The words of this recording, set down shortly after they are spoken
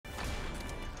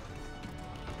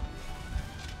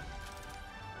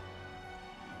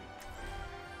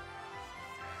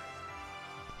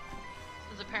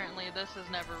apparently this is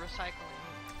never recycling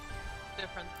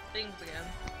different things again.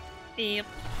 Yep.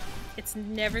 It's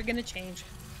never gonna change.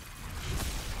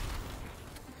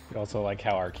 You also like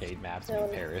how arcade maps in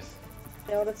Paris.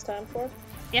 You know what it's time for?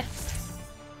 Yeah.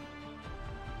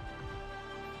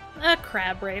 A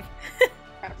crab rave.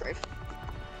 Crap rave.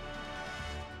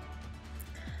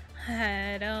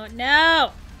 I don't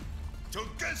know.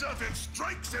 Together then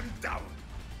strike them down.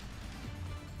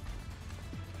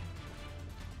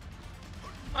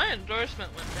 My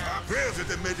endorsement went down. Rare that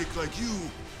a medic like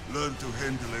you learn to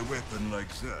handle a weapon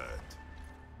like that.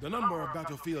 The number of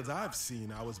battlefields I've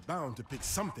seen, I was bound to pick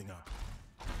something up.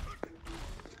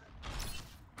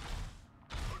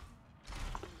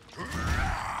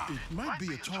 It might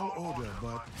be a tall order,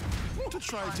 but want to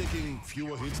try taking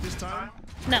fewer hits this time?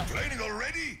 No. Complaining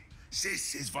already?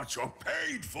 This is what you're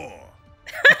paid for.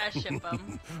 I ship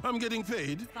them. I'm getting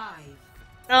paid. 5,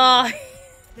 Oh,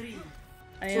 3,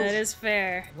 I mean, that is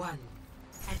fair. 1.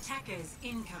 Attackers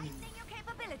incoming.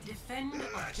 Defend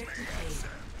objective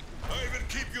A. I will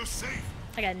keep you safe.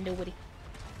 I got nobody.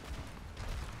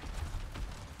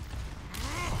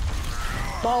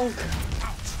 Bonk.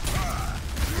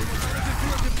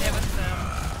 Yeah, what's them?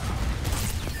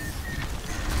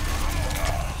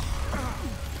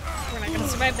 We're not gonna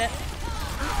survive that.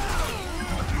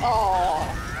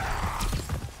 Oh.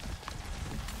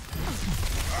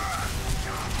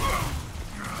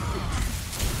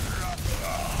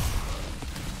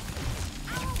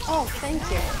 Oh, thank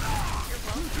you.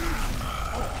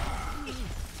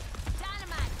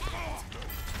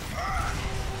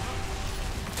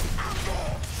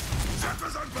 That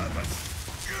was on purpose.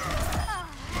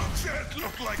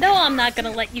 Look like No, I'm not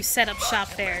gonna let you set up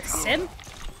shop there, Sim.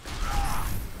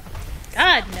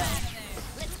 God, no.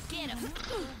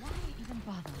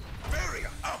 barrier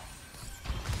up.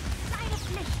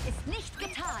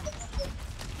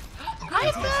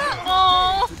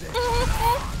 Oh!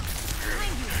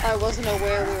 I wasn't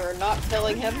aware we were not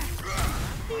killing him. He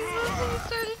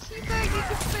started teabagging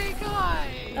the fake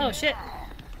guy. Oh, shit.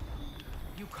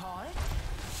 You call it?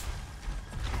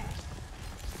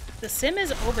 The Sim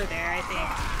is over there, I think.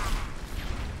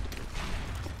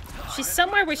 She's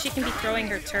somewhere where she can be throwing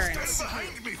her turns.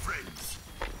 Behind me, friends.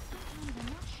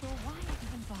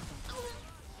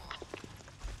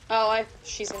 Oh,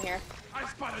 she's in here. I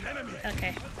spot an enemy.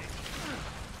 Okay.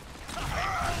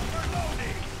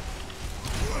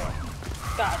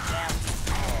 God damn.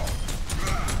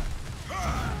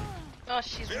 Oh,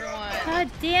 she's won. God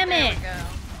damn There it. we go.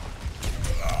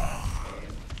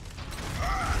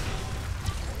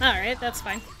 Alright, that's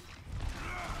fine.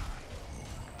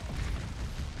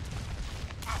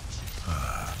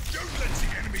 Don't let the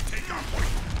enemy take our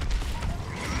point.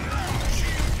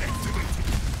 Shield activated.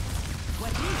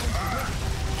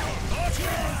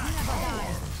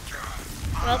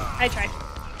 Well, I tried.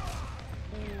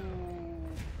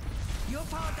 You're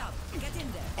powered up. Get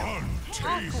in there.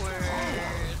 Awkward.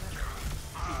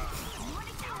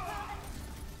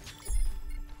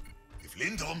 If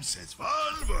Lindholm says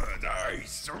one word, I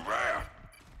swear.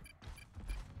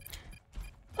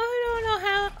 I don't know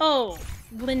how. Oh,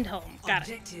 Lindholm. Got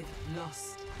it. Objective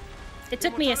lost. It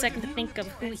took me a second to think of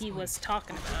who he was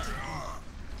talking about.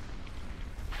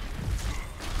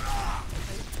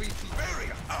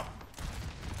 Barrier up.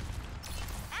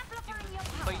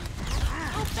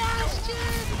 Oh,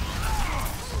 bastard!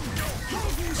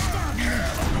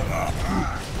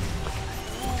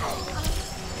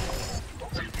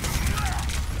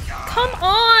 Come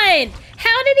on!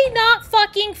 How did he not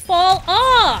fucking fall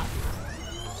off?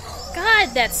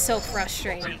 God, that's so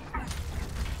frustrating.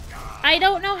 I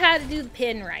don't know how to do the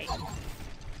pin right.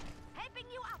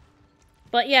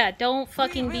 But yeah, don't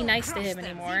fucking be nice to him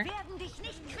anymore.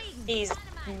 He's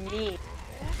mean.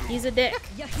 He's a dick.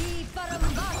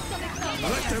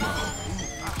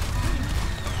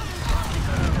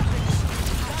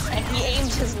 And he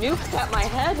aimed his nuke at my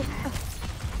head.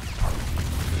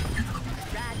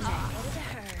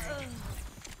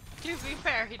 To be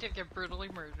fair, he did get brutally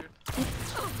murdered.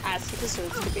 As he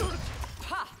deserves to be.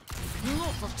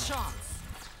 Lots of chance.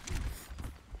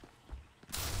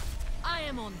 I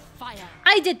am on fire.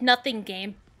 I did nothing,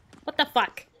 game. What the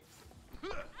fuck?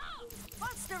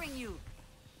 Monstering you.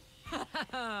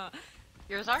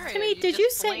 Yours alright. Timmy, did you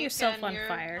just set blink yourself and on you're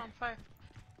fire? on fire?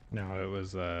 No, it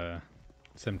was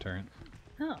Sim Turret.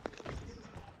 Oh.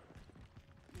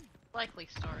 Likely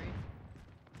story.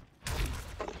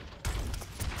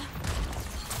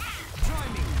 Try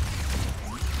me.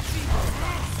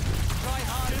 Try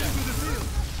harder. Into the field.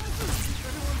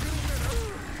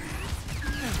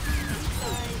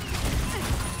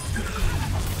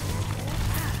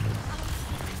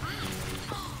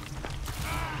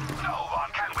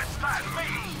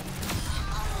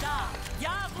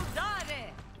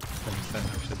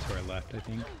 left, I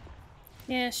think.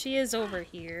 Yeah, she is over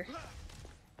here.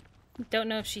 Don't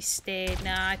know if she stayed.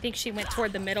 Nah, I think she went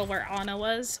toward the middle where Anna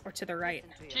was, or to the right.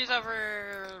 She's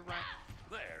over right.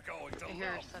 They're going to I hear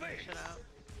her love sending me. shit out.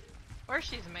 Or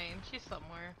she's main. She's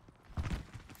somewhere.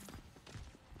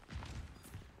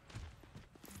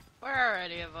 Where are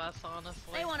any of us,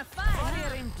 honestly? They want to fight.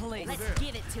 Fire in place. Let's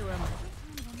give it to him.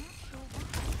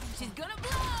 She's gonna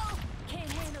blow. Can't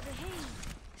handle the heat.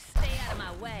 Stay out of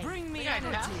my way. Bring We me got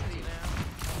energy. Cassidy now.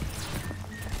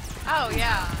 Oh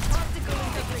yeah.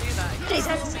 Do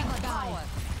that.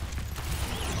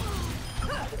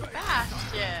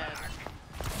 Bastion.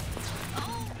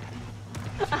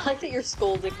 I like that you're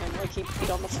scolding him like he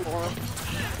peed on the floor.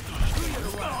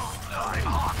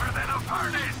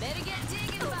 Better get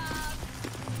digging, Bob.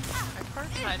 My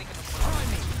first hiding in the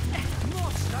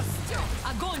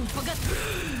Огонь,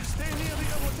 поготовь. Stay near the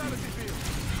immortality field.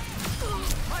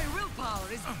 My willpower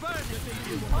is burning.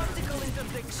 Particle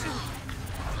interdiction.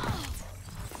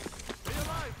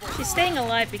 She's staying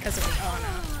alive because of the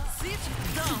Anna. Sit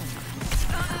down.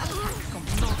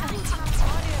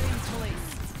 Fire in place.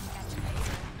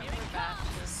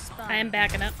 I am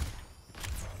backing up.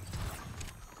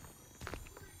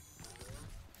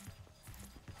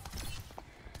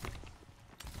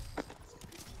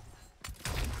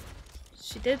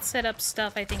 She did set up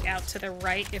stuff, I think, out to the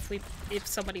right if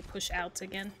somebody push out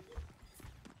again.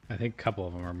 I think a couple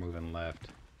of them are moving left.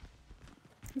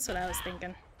 That's what I was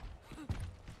thinking.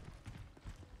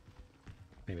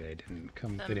 Maybe they didn't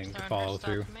come. Them They didn't throwing her follow stuff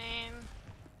through. main.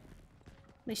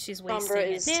 At least she's Sombra wasting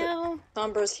it is now.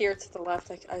 Sombra's here to the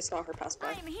left. I saw her pass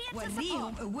by.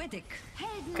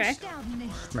 Okay.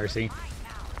 Mercy.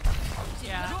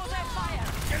 Yeah.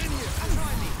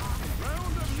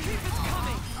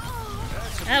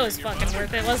 That was fucking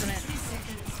worth it, wasn't it?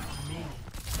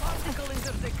 Particle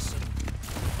interdiction.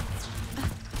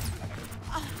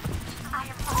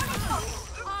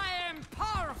 I am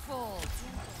powerful.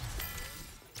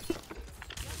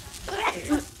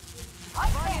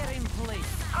 Fire in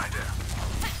place.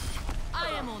 I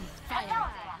am on fire.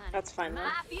 That's fine though.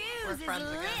 We're friends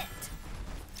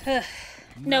again.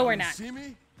 No, we're You not. see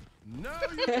me? Now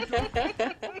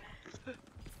you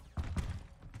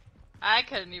I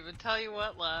couldn't even tell you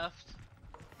what left.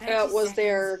 Was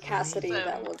there Cassidy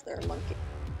that was their monkey?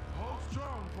 hold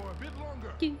strong for a bit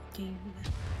longer. Do, do.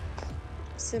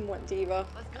 Sim went diva.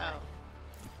 Oh.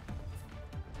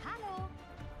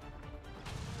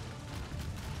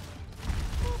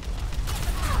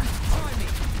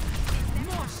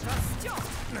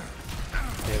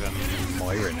 They have a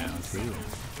Moira now too.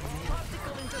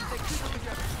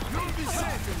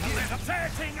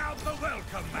 Setting out the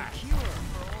welcome mat.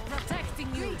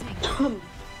 Protecting you.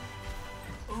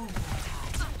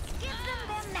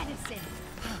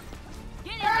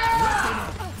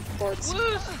 Sports.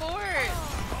 Woo, sport!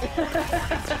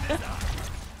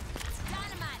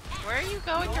 Where are you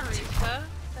going, Teresa?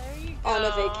 There you go. On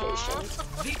a vacation.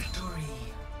 Victory.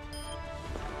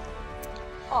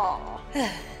 Aww.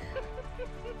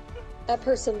 That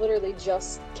person literally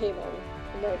just came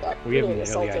in. No, got We have brutally nearly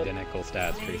assaulted. identical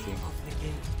stats, Tracy.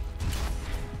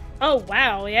 Oh,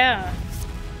 wow, yeah.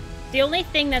 The only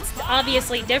thing that's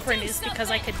obviously different is because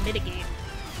I could mitigate.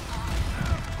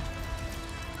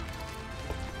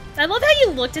 I love how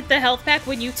you looked at the health pack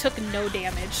when you took no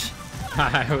damage.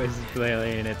 I was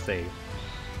playing it safe.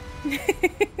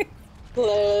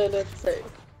 Let's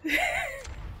see.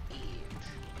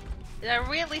 Are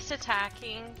we at least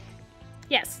attacking?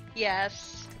 Yes.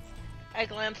 Yes. I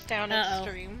glanced down at Uh-oh.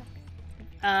 stream.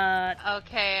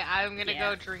 Okay, I'm gonna yeah.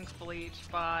 go drink bleach.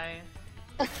 Bye.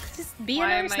 Just be Why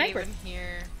another am I sniper. even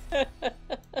here?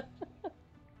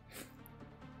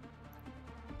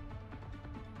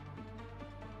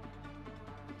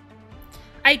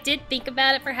 I did think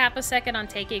about it for half a second on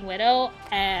taking Widow,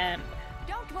 and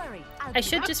Don't worry. I'll I be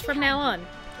should right just from now on.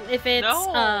 If it's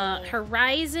No.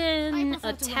 Horizon, prefer to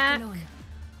work Attack alone.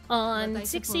 on But I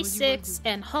suppose you will 66, do.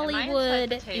 and Am I Hollywood, inside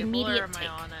the table or immediate am I take.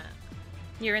 on it?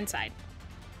 You're inside.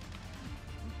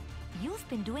 You've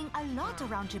been doing a lot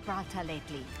around Gibraltar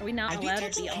lately. Are we not Are you allowed to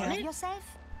taking be care on of it? yourself?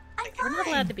 We're not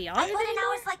allowed to be on I it put in anymore?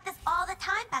 hours like this all the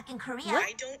time back in Korea. What?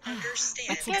 I don't understand.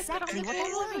 That's can't get exactly on what these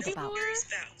I'm worried anymore. about. Military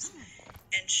spouse,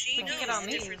 and she We knows can get on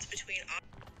the these. difference between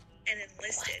and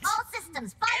enlisted. All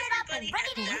systems fired up and Everybody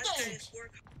ready to at that engage. guy's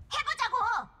work.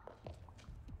 해보자고!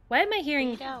 Why am I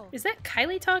hearing... Go. Is that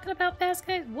Kylie talking about Fast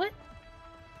Guys? What?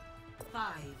 5,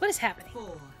 What is happening?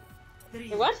 4, 3,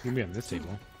 What? You can be on this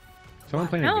table. Someone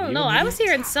playing a No, video no, game? I was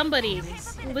hearing somebody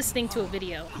listening to a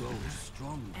video.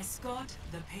 escort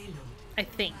the payload. I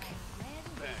think.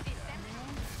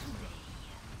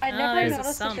 I Oh, never there's a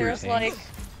noticed that sum. there's like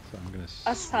So I'm gonna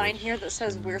A sign switch here that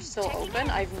says to- we're still open.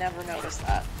 I've never noticed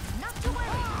that. Not to worry,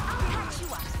 I'll patch you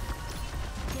up.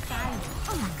 Get down.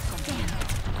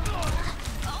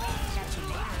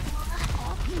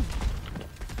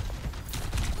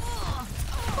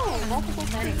 Oh, multiple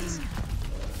things.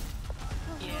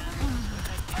 Yeah.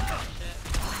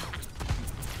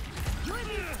 You'll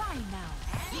be fine now.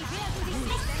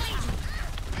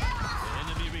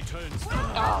 Enemy returns.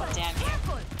 Oh, damn you.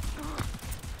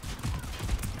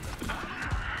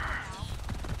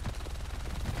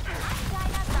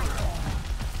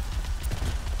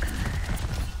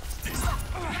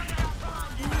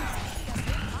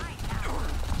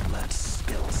 Let's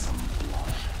spill some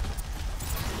blood.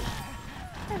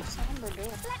 What's Somber doing?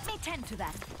 Let me tend to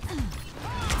that.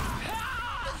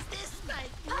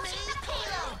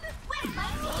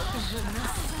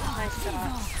 Nice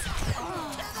job.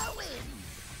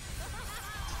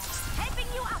 Helping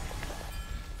you up.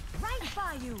 Right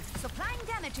by you. Supplying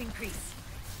damage increase.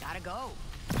 Gotta go.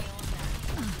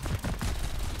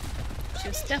 She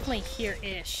was definitely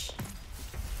here-ish.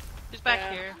 She's back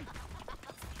Yeah. here.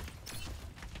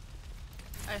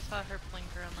 I saw her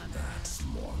blinker on that. That's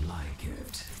more like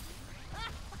it.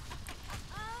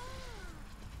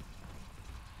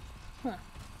 Huh.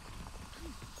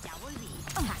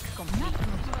 Attack complete.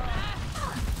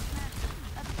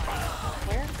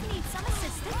 Where? Need some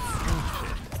assistance?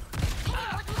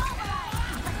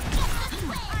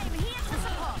 I'm here to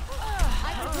support. I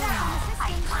prepare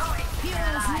assistance.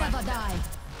 Heroes never die.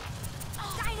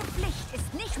 Deine Pflicht ist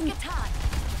nicht getan.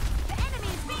 The enemy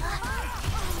is being revived.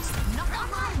 Not on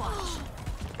my watch.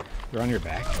 You're on your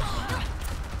back?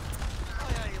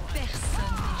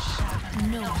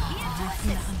 No. Here to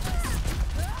assist.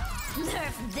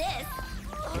 Nerf this.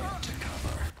 Get to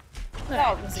cover. I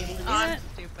was able to do I'm that.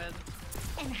 stupid.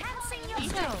 Enhancing your Eno,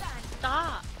 strength.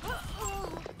 stop.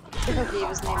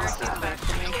 Gabe's name is not back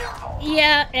to me.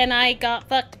 Yeah, and I got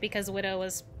fucked because Widow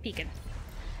was peeking.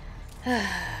 I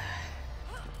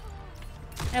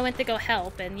went to go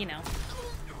help, and you know.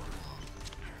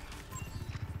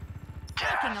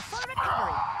 Taking a full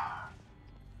recovery.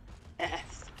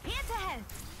 F. Here to help.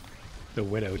 The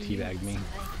Widow teabagged me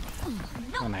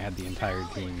when I had the entire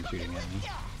team shooting at me.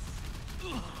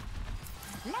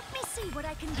 Let me see what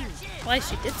I can do. Why,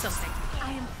 she did something.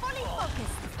 I am fully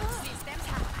focused. Systems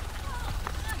hack.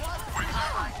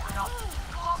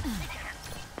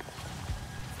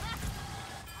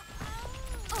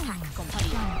 Attack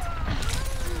complete.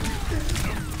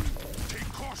 Take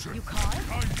caution. You call?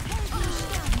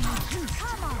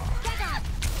 Come on, get up.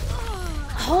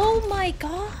 Oh my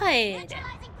god!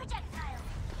 Neutralizing projectile.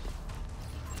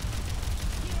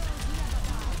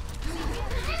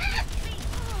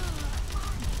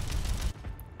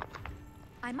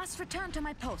 I must return to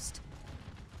my post.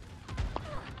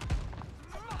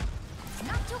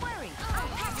 Not to worry, I'll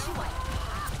patch you up.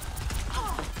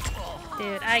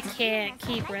 Dude, I can't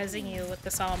keep rezzing you with the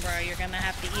Sombra. You're gonna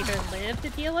have to either live to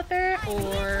deal with her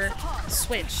or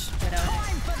switch, Widow.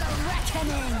 Time for the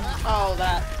reckoning. Oh,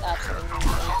 that's what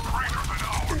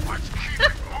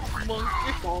it means.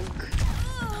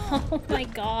 Oh my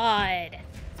god.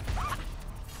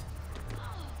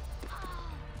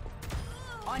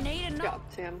 I need a Good note. job,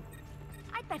 Tim.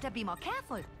 I'd better be more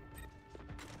careful.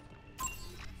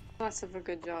 Massive a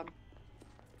good job.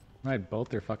 I had both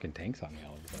their fucking tanks on me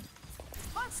all of a sudden.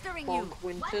 Monstering Bonk, you.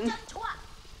 Winton.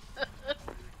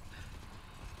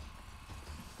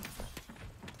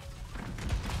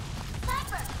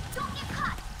 Sniper, don't get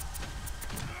caught.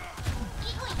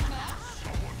 Eagling now.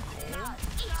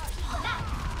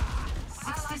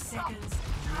 60 seconds.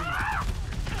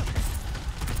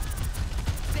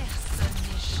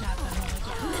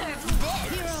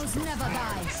 Heroes never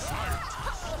die.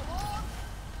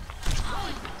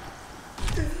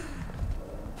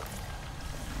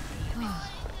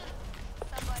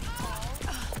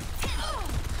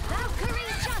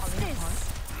 Valkyrie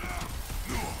justice.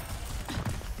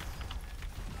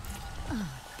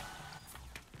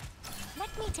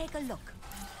 Let me take a look.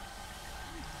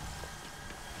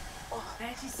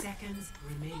 30 seconds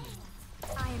remaining.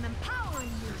 I am empowering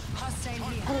you. Hostile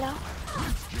here. Hello?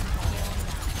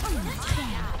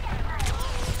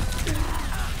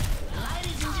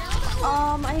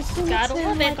 I assume Gotta it's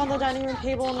love in, it. like, on the dining room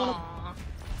table and one of... Aw.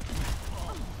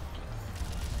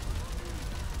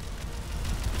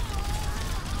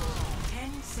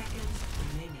 10 seconds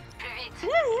remaining.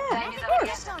 Yeah, of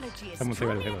course. Technology is Someone say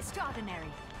by the truly pillow. extraordinary.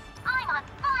 I'm on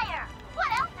fire.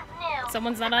 What else is new?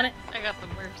 Someone's not on it? I got the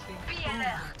mercy.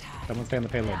 Someone stay on the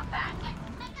payload.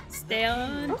 Stay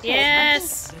on. Okay.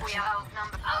 Yes!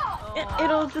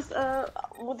 It'll just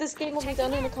well, this game will be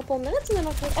done in a couple of minutes, and then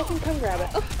I can come grab it.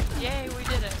 Oh, Yay, we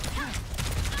did it.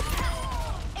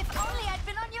 If only I'd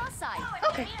been on your side.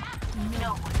 okay.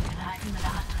 No one can hide from the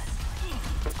hunters.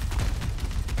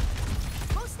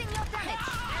 Boosting your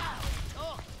damage.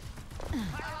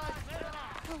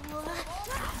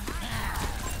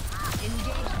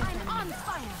 Engage. I'm on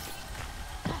fire.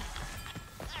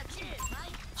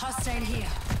 Hostile here.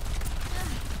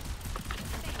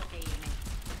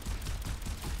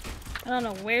 I don't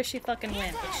know where she fucking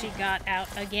went, but she got out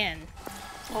again.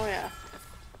 Oh yeah.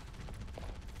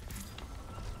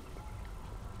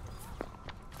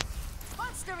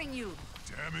 Monstering you.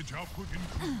 Damage output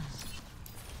increased.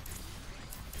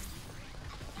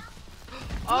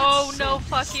 Oh, no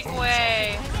fucking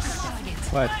way.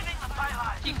 What?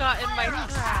 She got in my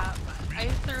trap. I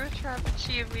threw a trap and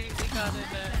she immediately got in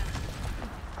it.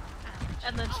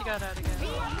 And then she got out again.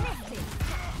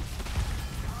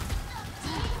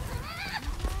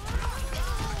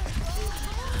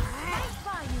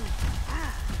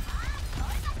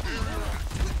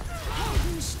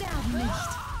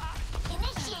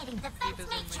 Initiating defense Diva's in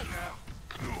my matrix. trap.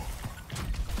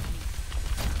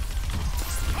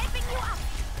 Helping you up.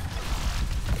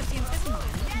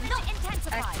 Damage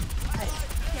intensified.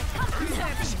 Here comes the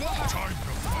service. Time to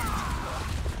fight.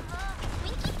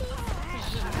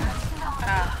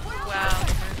 Wow.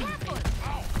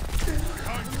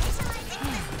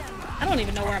 I don't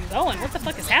even know where I'm going. What the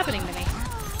fuck is happening to me?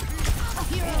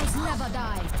 Heroes never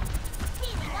die.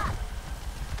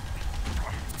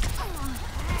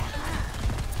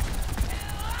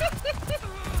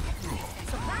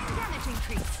 Supplying damage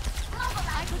increase.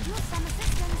 I could use some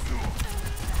assistance.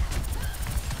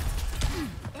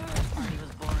 Party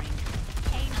was boring.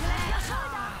 Angel at your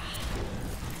shoulder.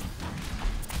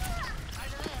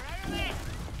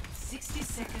 60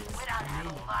 seconds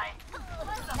remaining.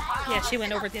 Yeah, she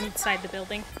went over inside the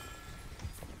building.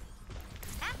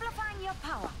 Amplifying your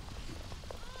power.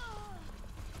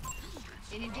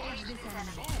 Engage this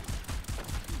enemy.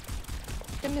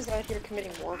 Tim is out here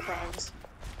committing war crimes.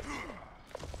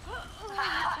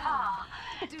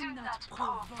 Do not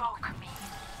provoke me.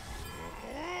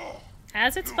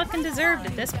 As it's fucking deserved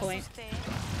at this point.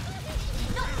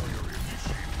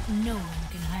 No one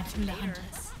can hide from the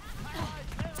hunters.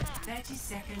 30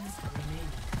 seconds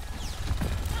remaining.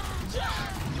 No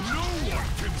one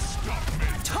can stop me.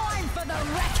 Time for the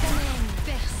reckoning.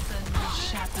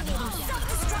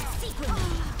 Self-destruct sequence.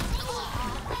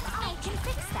 I can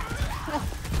fix that.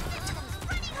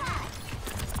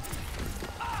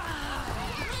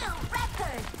 New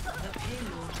record. The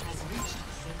payload has reached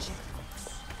the checkbox.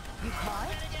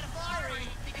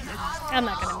 I'm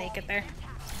not gonna make it there.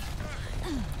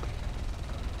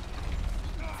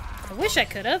 I wish I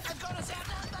could have.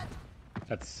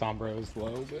 That's Sombro's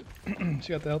low, but she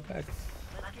got the health back.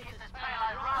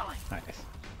 Nice.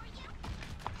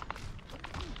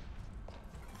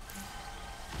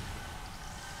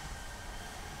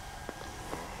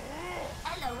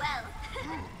 LOL.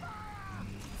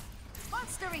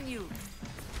 Monstering you.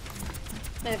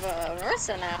 They have a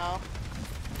Marissa now.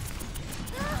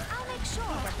 I'll make sure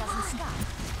that doesn't stop.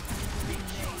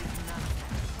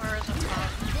 Where is it from?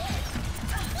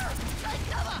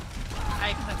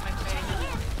 I clipped my face.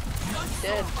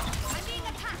 Did. I'm being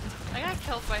attacked. I got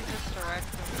killed by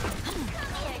hysterectomy.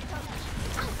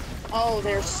 Oh,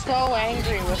 they're so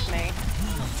angry with me.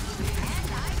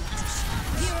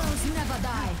 Heroes never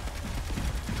die.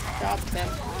 Job, Tim. I'm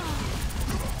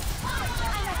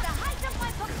at the height of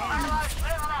my performance.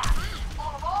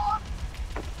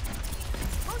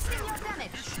 Boosting your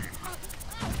damage.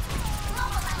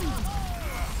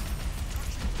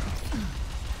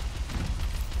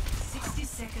 60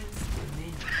 seconds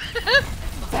remaining.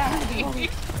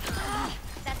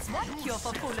 That's one cure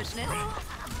for foolishness.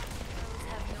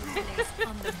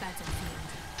 On the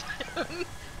battlefield.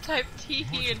 Type tee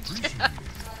in chat.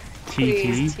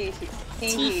 Please, TT.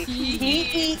 T-E-E-H-E-E,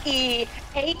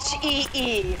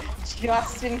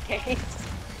 just in case.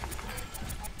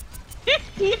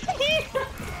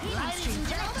 Stream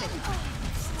directed.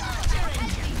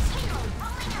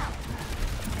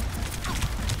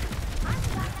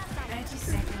 30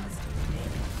 seconds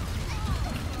remaining.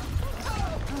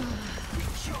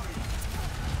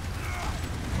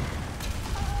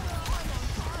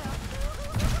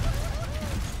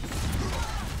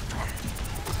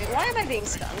 Wait, why am I being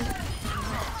stunned?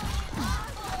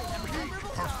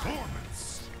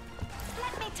 Performance.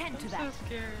 Let me tend to So that.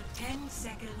 scared. 10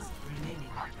 seconds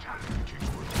remaining.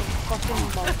 Fucking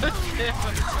monkey.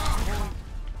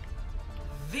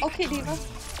 Victory. Okay, Diva.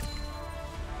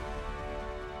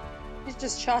 She's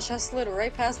just Shasha slid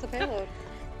right past the payload.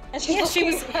 And she's Yeah, she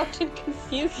looking was- around in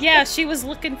confusion. Yeah, she was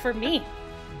looking for me.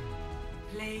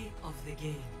 Play of the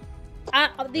game. The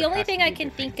There only has thing to I be a can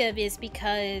defeat. think of is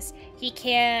because he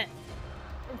can't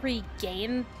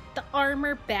regain the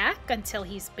armor back until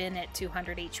he's been at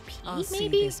 200 HP, I'll see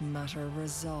maybe? this matter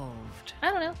resolved.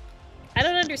 I don't know. I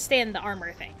don't understand the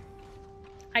armor thing.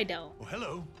 I don't. Oh,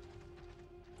 hello.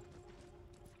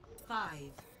 5,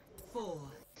 4.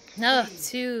 No,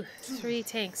 2, 3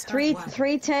 tanks. Huh?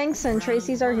 Three tanks and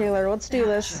Tracy's our healer. Let's do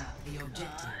this. Capture the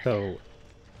objective. So,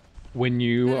 when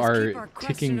you Let us keep are our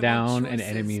ticking questionable down an choices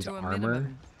enemy's to a armor,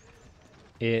 minimum.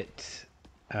 it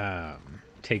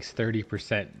takes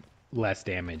 30% less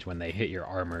damage when they hit your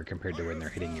armor compared to when they're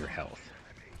hitting your health.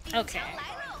 Okay.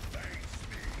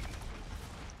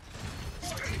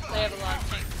 They have a lot of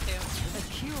tanks too. A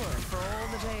cure for all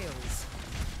the tales.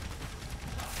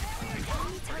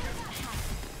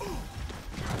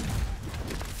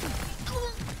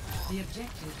 The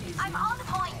objective is I'm on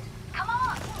point. Come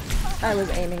on. I was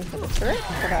aiming for the turret,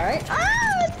 but alright.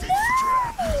 Ah,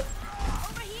 no!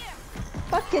 Over here.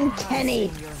 Fucking Kenny.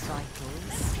 Your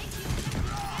vitals.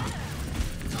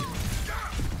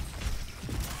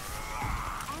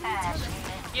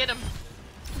 Get him.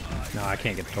 No, I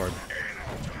can't get the sword.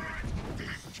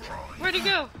 Where'd he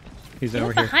go? He's He over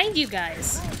was here. behind you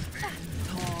guys.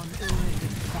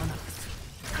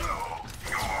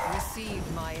 Receive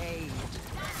my aid.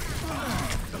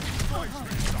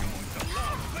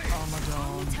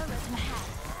 Armadon.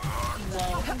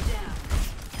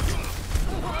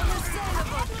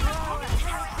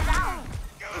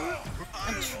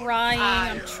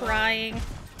 I'm trying. I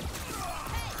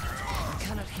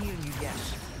cannot heal you yet.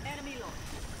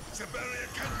 The barrier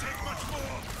can't take much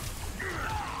more.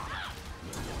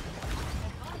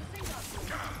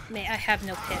 May I have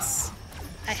no piss.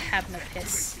 I have no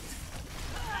piss.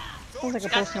 Sounds like a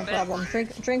personal problem.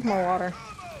 Drink more water.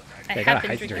 I They have gotta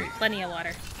been drinking hydrate. plenty of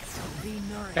water. Be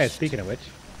nourished. Hey, speaking of which,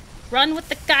 Run with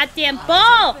the goddamn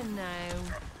ball! Open now.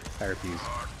 I refuse.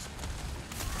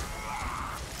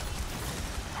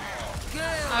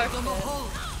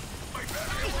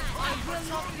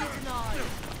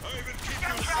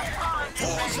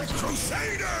 For the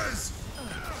Crusaders!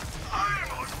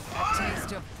 A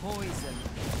taste of poison.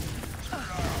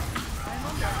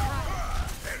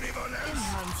 Anyone else?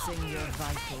 Enhancing your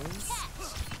vitals.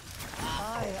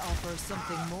 I offer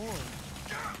something more.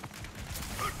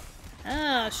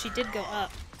 Oh, she did go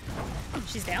up.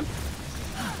 She's down.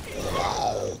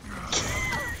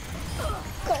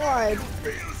 God.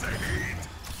 Feel the heat.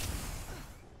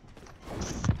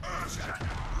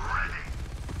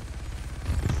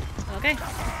 Okay.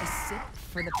 A sip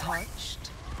for the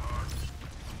parched.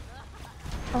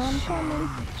 I'm coming.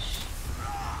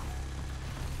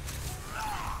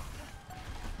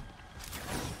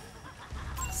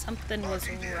 Something was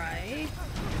right.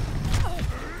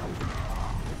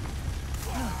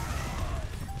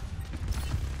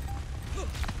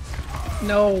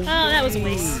 No. Oh, that was a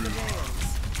waste. For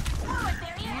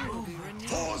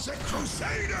the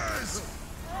Crusaders!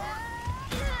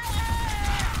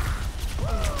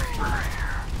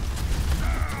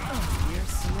 You're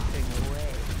slipping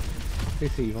away.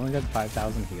 Casey, you've only got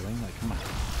 5,000 healing? Like, come on.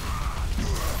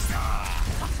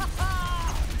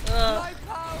 My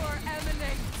power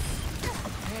emanates.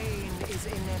 Pain is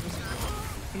inevitable.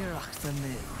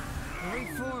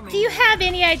 Reforming. Do you have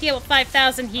any idea what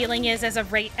 5,000 healing is as a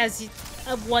rate as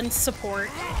one support?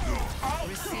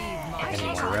 Receive my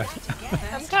Anymore, right?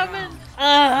 I'm coming.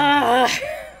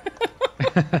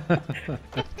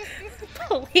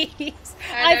 Please.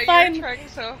 I know you're trying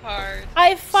so hard.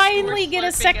 I finally get a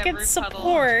slurping second every puddle.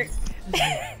 support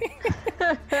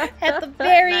at the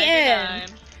very 99.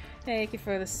 end. Thank you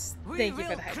for this. Thank you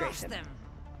for the hydration. them.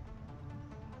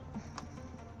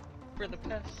 For the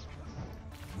piss.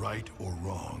 Right or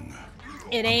wrong?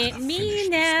 It ain't gonna me finish this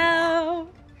now.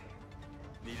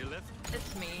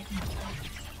 It's me.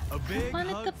 A big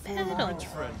Wanna hug go for pedal. my rich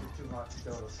friend.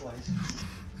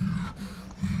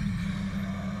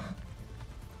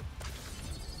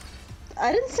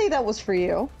 I didn't say that was for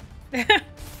you. 5,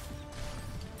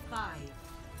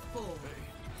 4,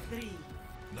 3,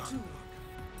 2,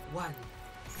 1.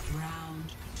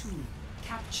 Round 2.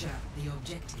 Capture the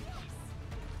objective.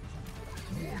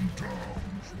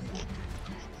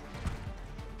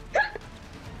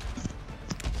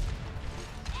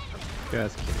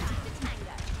 Just kidding.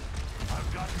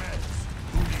 I've got meds.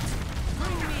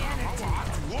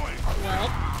 Well,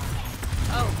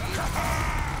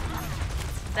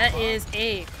 that is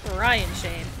a crying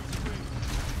shame.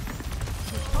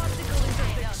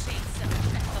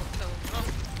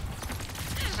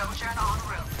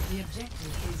 The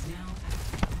objective is now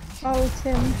Oh,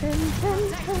 Tim.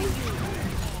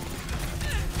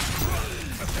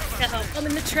 Uh-oh, I'm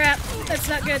in the trap. That's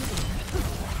not good.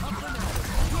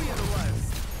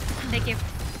 Thank you.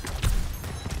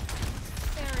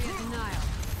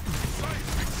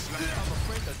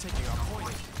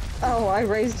 Oh, I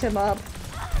raised him up.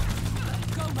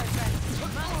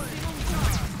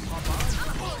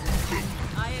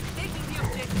 I am taking the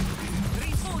objective.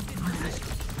 Reinforce this position.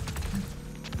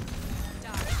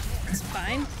 It's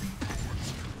fine.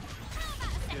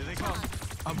 Here they come.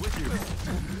 I'm with you.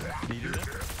 Needed it?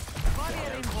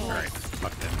 Alright,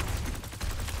 fucked him.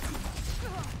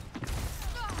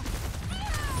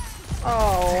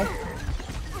 Oh.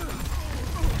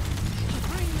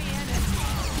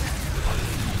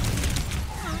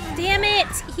 Damn it!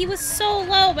 He was so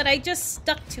low, but I just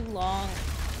stuck too long.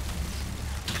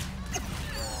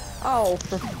 Oh,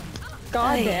 for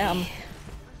goddamn.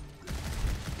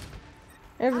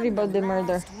 Everybody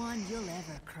murder. One you'll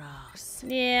ever cross.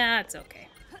 Yeah, it's okay.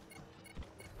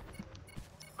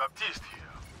 Baptiste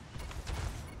here.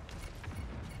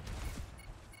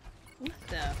 What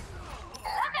the?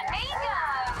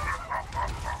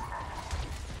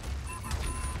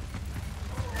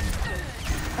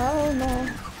 Oh no.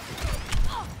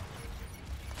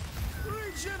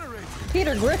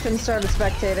 Peter Griffin started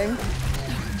spectating.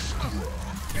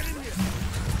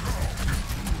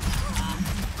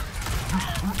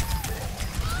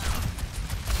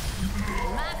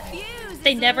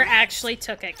 They never actually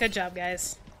took it. Good job,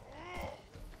 guys.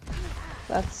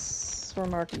 That's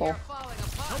remarkable.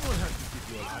 Someone has to keep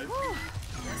you alive.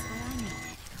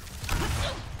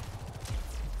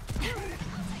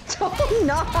 Don't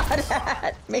nod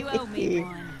at me. You owe me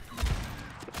one.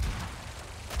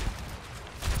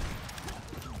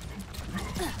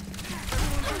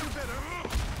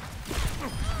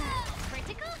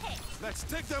 Critical hit. Let's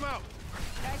take them out.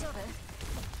 Right over.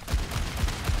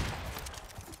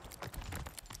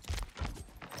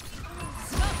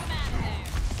 Smoke him out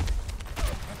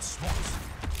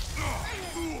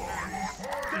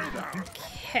of there.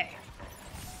 Okay.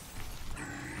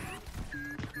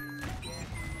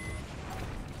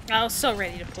 I was so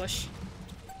ready to push.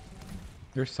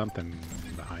 There's something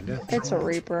behind us. It's a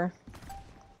Reaper.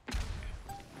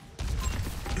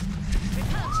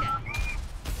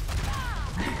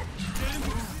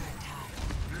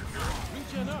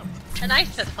 And I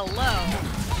said hello.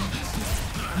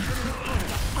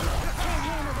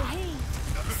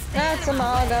 That's a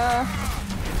Maga.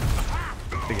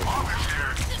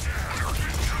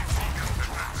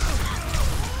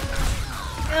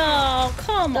 Oh,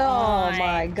 come on. Oh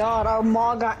my god, a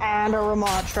Maga and a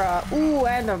Ramatra. Ooh,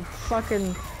 and a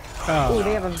fucking... Ooh,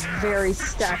 they have a very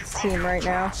stacked team right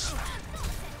now.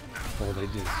 Oh, they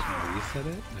just reset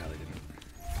it? No, they didn't.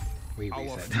 We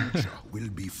Our reset. future will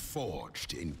be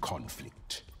forged in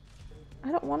conflict.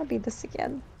 I don't want to be this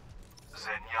again.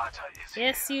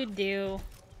 Yes, you do.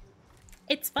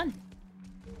 It's fun.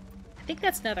 I think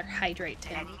that's another hydrate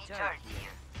tank.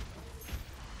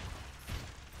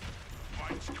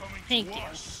 Thank you.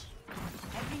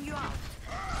 Helping you out.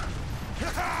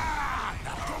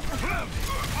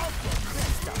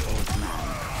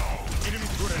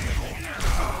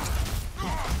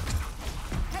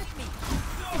 Help me.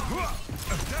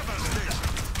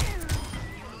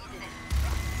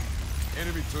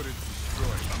 Enemy turret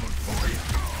destroyed.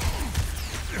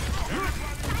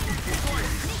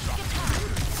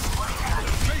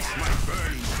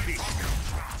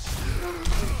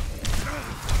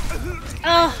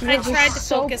 Oh, I They're tried to just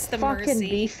so focus the fucking mercy.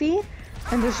 beefy,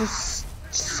 and there's just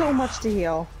so much to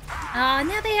heal. Ah,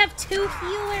 now they have 2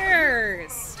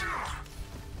 healers.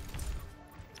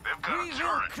 We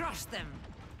will crush them.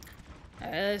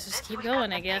 Let's just keep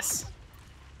going, I guess.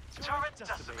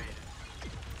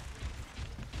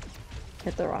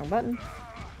 Hit the wrong button.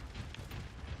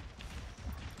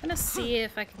 I'm gonna see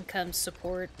if I can come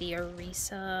support the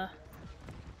Orisa.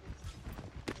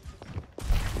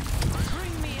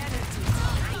 Bring me energy.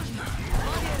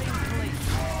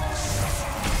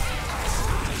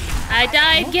 I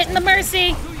died getting the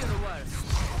mercy.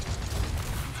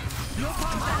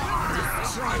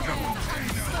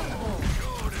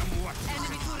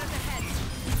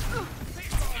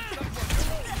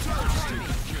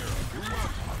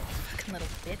 Fucking little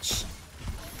bitch.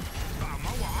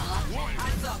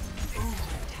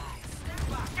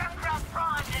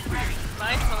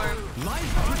 My sword.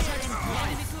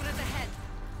 Enemy turret ahead.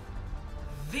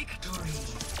 victory.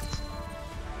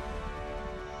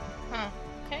 Huh.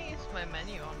 Can't use my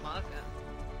menu on Maga.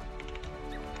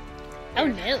 Oh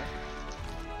no.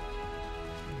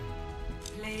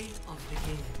 Play of the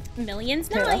game. Millions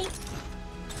Yeah. Night.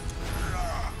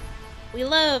 We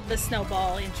love the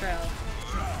snowball intro.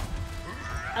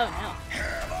 Oh no.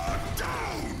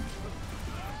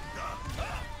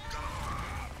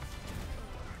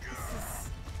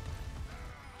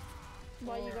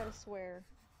 Why you gotta swear?